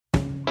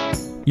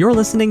You're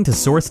listening to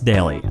Source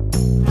Daily.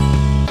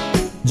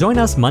 Join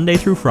us Monday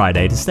through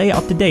Friday to stay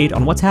up to date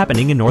on what's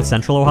happening in North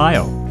Central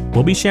Ohio.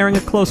 We'll be sharing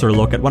a closer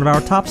look at one of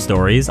our top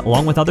stories,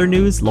 along with other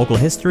news, local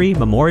history,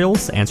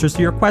 memorials, answers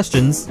to your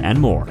questions, and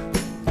more.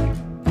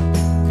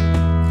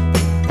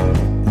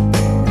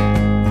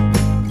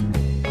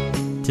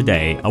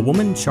 Today, a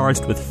woman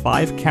charged with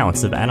 5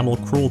 counts of animal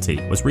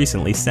cruelty was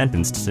recently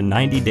sentenced to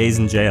 90 days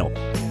in jail.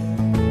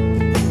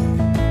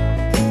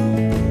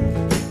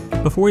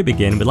 Before we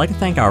begin, we'd like to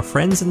thank our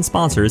friends and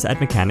sponsors at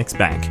Mechanics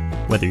Bank.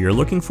 Whether you're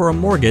looking for a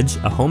mortgage,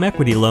 a home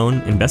equity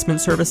loan, investment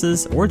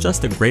services, or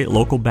just a great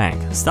local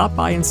bank, stop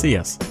by and see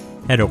us.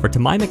 Head over to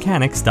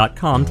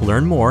mymechanics.com to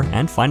learn more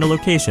and find a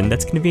location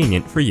that's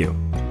convenient for you.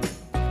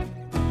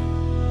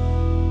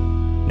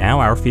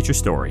 Now our feature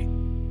story.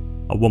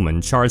 A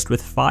woman charged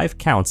with 5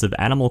 counts of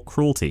animal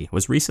cruelty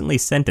was recently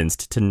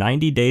sentenced to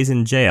 90 days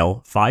in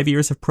jail, 5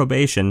 years of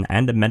probation,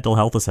 and a mental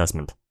health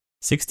assessment.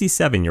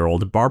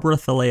 67-year-old Barbara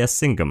Thalea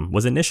Singham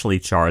was initially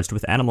charged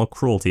with animal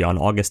cruelty on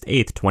August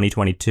 8,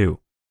 2022.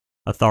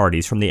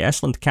 Authorities from the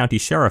Ashland County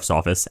Sheriff's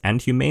Office and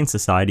Humane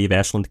Society of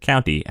Ashland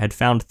County had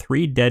found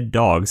 3 dead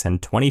dogs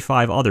and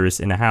 25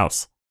 others in a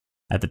house.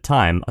 At the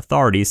time,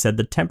 authorities said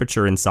the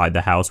temperature inside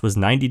the house was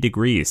 90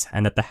 degrees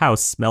and that the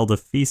house smelled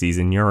of feces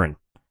and urine.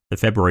 The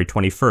February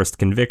 21st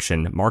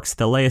conviction marks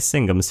Thalea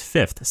Singham's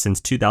 5th since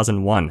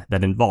 2001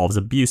 that involves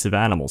abuse of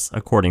animals,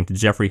 according to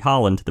Jeffrey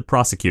Holland, the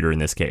prosecutor in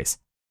this case.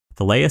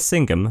 Thalea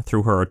Singham,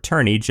 through her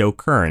attorney Joe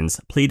Kearns,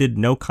 pleaded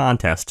no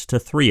contest to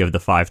 3 of the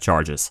 5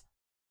 charges.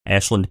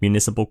 Ashland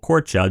Municipal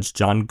Court Judge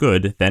John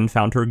Good then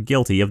found her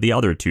guilty of the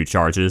other 2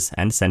 charges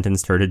and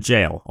sentenced her to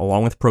jail,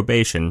 along with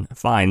probation,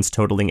 fines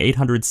totaling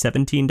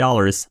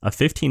 $817, a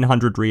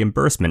 $1,500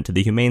 reimbursement to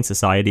the Humane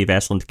Society of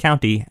Ashland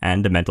County,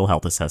 and a mental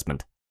health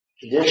assessment.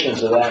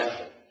 Conditions of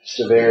that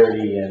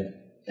severity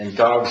and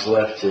dogs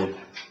left to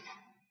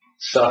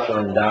suffer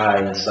and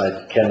die inside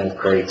the kennel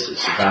crates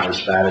is about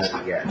as bad as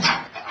it gets.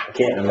 I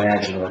can't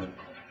imagine what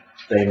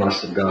they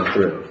must have gone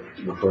through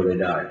before they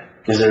died.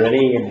 Is there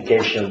any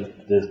indication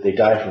that they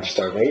died from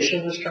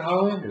starvation, Mr.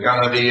 Holland?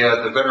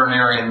 The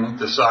veterinarian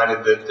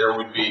decided that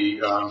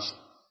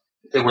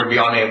they would be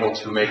unable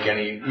to make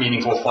any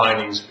meaningful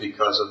findings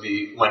because of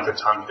the length of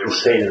time they were. The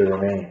state of the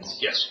remains.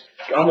 Yes.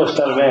 Almost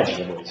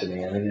unimaginable to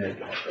me. I mean,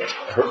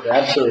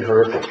 absolutely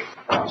horrific.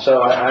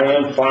 So I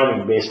am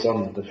finding, based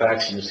on the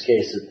facts in this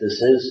case, that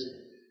this is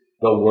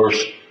the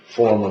worst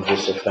form of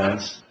this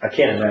offense. I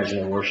can't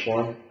imagine a worse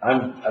one.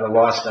 I'm at a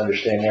loss to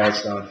understand how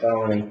it's not a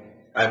felony.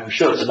 I'm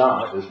sure it's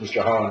not, as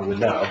Mr. Holland would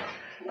know,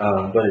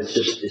 but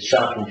it's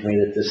shocking to me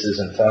that this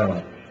isn't a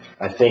felony.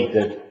 I think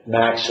that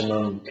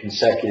maximum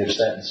consecutive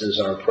sentences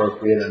are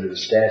appropriate under the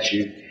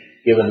statute,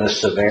 given the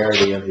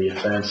severity of the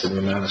offense and the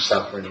amount of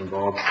suffering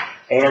involved,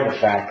 and the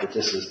fact that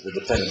this is the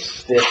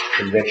defendant's 5th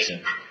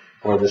conviction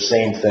for the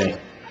same thing.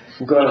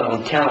 I'm going to,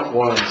 on count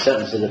 1,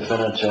 sentence the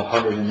defendant to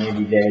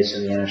 180 days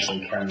in the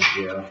Ashland County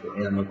Jail for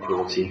animal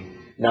cruelty.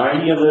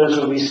 90 of those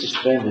will be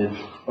suspended.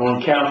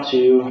 On count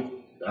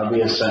 2, I'll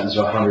be a sentence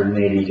of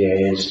 180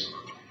 days.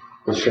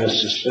 We're going to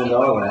suspend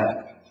all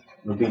that.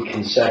 It'll be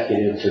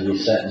consecutive to the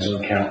sentence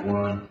on count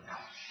 1.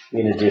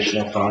 Be an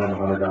additional fine of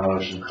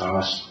 $100 in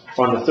costs.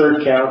 On the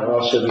 3rd count, will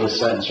also be a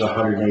sentence of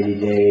 180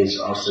 days,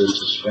 also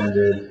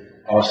suspended,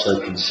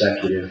 also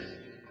consecutive,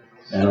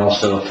 and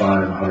also a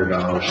fine of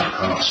 $100 in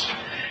costs.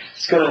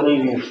 It's going to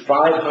leave you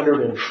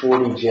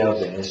 540 jail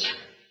days,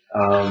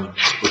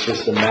 which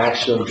is the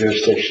maximum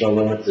jurisdictional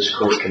limit this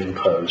court can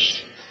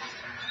impose.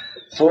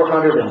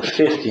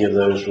 450 of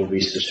those will be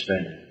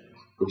suspended,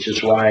 which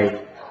is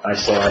why I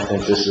say I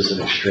think this is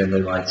an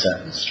extremely light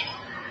sentence.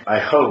 I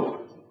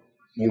hope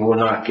you will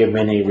not give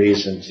me any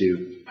reason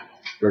to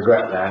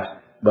regret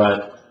that,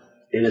 but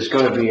it is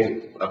going to be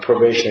a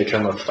probationary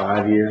term of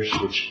 5 years,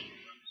 which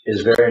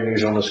is very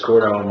unusual in this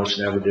court. I almost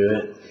never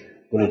do it.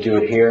 I'm going to do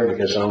it here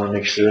because I want to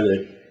make sure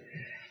that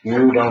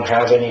you don't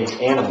have any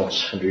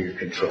animals under your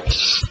control.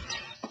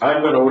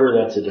 I'm going to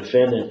order that the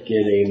defendant get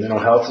a mental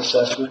health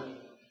assessment.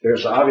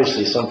 There's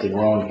obviously something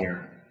wrong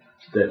here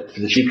that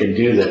you can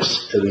do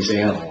this to these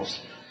animals.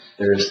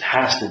 There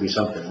has to be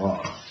something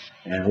wrong,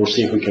 and we'll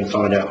see if we can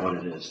find out what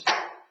it is.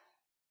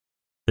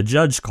 The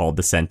judge called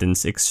the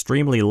sentence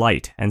extremely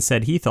light and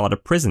said he thought a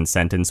prison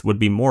sentence would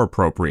be more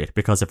appropriate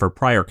because of her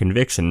prior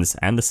convictions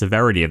and the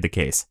severity of the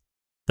case.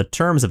 The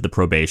terms of the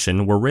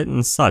probation were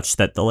written such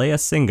that Thalea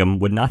Singham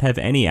would not have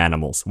any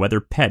animals,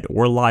 whether pet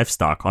or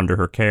livestock, under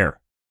her care.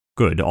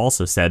 Good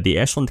also said the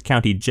Ashland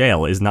County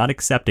Jail is not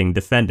accepting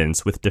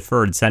defendants with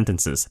deferred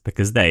sentences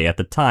because they, at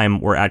the time,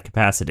 were at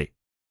capacity.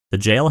 The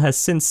jail has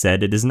since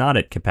said it is not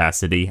at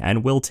capacity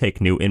and will take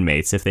new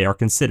inmates if they are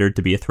considered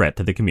to be a threat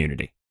to the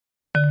community.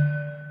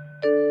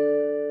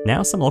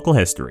 Now some local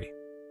history.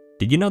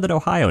 Did you know that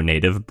Ohio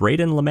native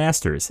Braden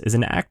LeMasters is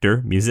an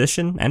actor,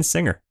 musician, and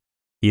singer?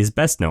 He is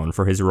best known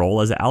for his role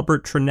as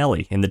Albert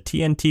Trinelli in the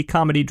TNT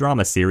comedy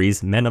drama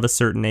series Men of a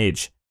Certain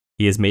Age.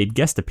 He has made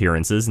guest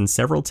appearances in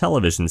several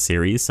television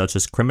series such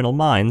as Criminal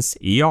Minds,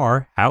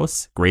 ER,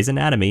 House, Grey's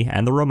Anatomy,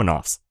 and The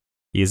Romanoffs.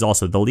 He is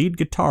also the lead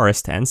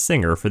guitarist and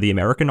singer for the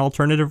American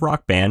alternative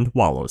rock band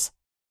Wallows.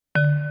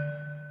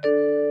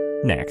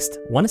 Next,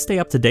 want to stay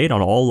up to date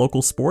on all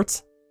local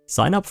sports?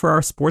 Sign up for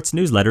our sports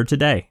newsletter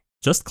today.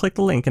 Just click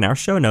the link in our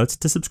show notes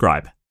to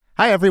subscribe.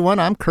 Hi everyone,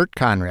 I'm Kurt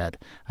Conrad.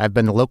 I've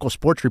been the local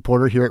sports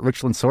reporter here at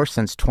Richland Source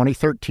since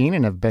 2013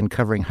 and have been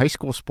covering high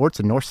school sports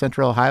in North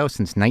Central Ohio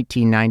since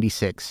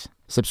 1996.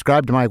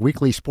 Subscribe to my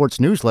weekly sports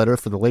newsletter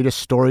for the latest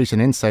stories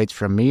and insights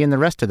from me and the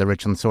rest of the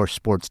Richland Source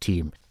sports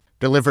team,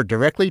 delivered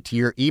directly to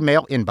your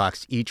email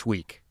inbox each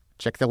week.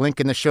 Check the link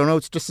in the show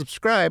notes to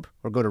subscribe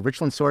or go to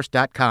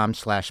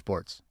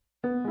richlandsource.com/sports.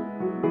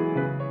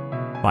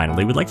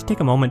 Finally, we'd like to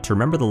take a moment to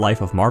remember the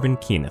life of Marvin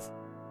Keeneth.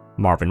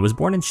 Marvin was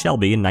born in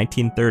Shelby in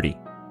 1930.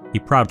 He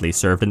proudly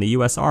served in the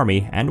U.S.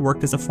 Army and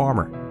worked as a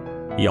farmer.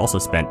 He also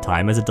spent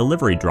time as a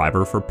delivery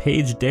driver for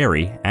Page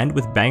Dairy and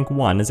with Bank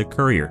One as a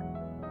courier.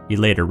 He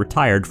later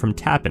retired from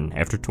Tappan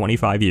after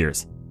 25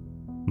 years.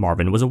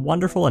 Marvin was a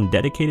wonderful and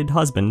dedicated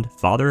husband,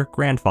 father,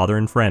 grandfather,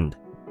 and friend.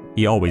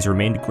 He always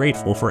remained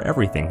grateful for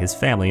everything his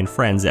family and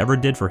friends ever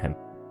did for him.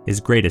 His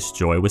greatest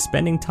joy was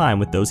spending time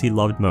with those he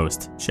loved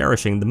most,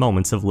 cherishing the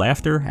moments of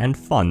laughter and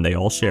fun they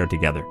all shared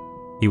together.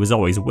 He was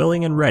always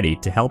willing and ready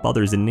to help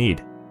others in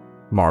need.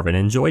 Marvin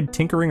enjoyed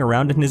tinkering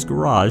around in his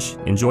garage,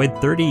 enjoyed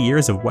 30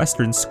 years of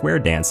Western square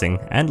dancing,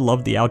 and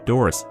loved the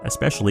outdoors,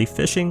 especially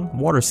fishing,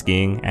 water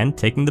skiing, and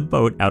taking the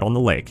boat out on the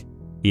lake.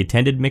 He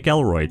attended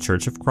McElroy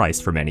Church of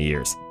Christ for many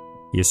years.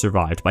 He is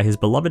survived by his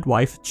beloved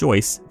wife,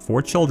 Joyce,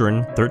 4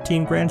 children,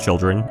 13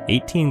 grandchildren,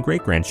 18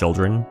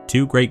 great-grandchildren,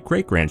 2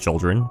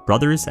 great-great-grandchildren,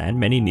 brothers, and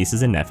many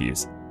nieces and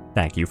nephews.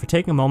 Thank you for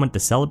taking a moment to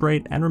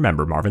celebrate and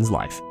remember Marvin's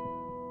life.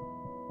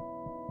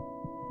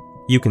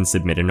 You can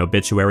submit an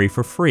obituary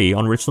for free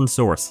on Richland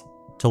Source.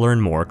 To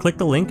learn more, click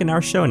the link in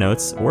our show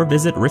notes or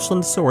visit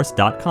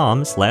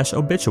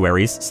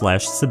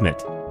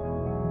richlandsource.com/obituaries/submit.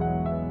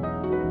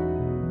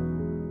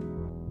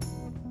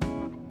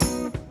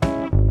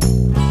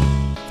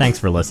 Thanks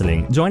for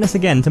listening. Join us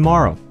again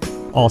tomorrow.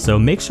 Also,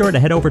 make sure to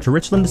head over to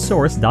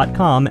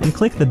richlandsource.com and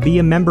click the Be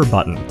a Member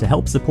button to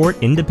help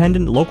support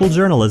independent local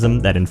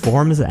journalism that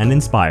informs and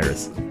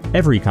inspires.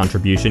 Every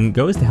contribution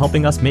goes to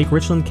helping us make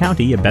Richland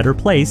County a better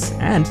place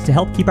and to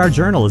help keep our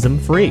journalism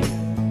free.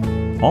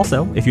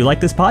 Also, if you like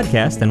this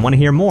podcast and want to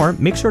hear more,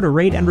 make sure to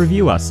rate and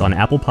review us on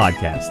Apple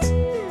Podcasts.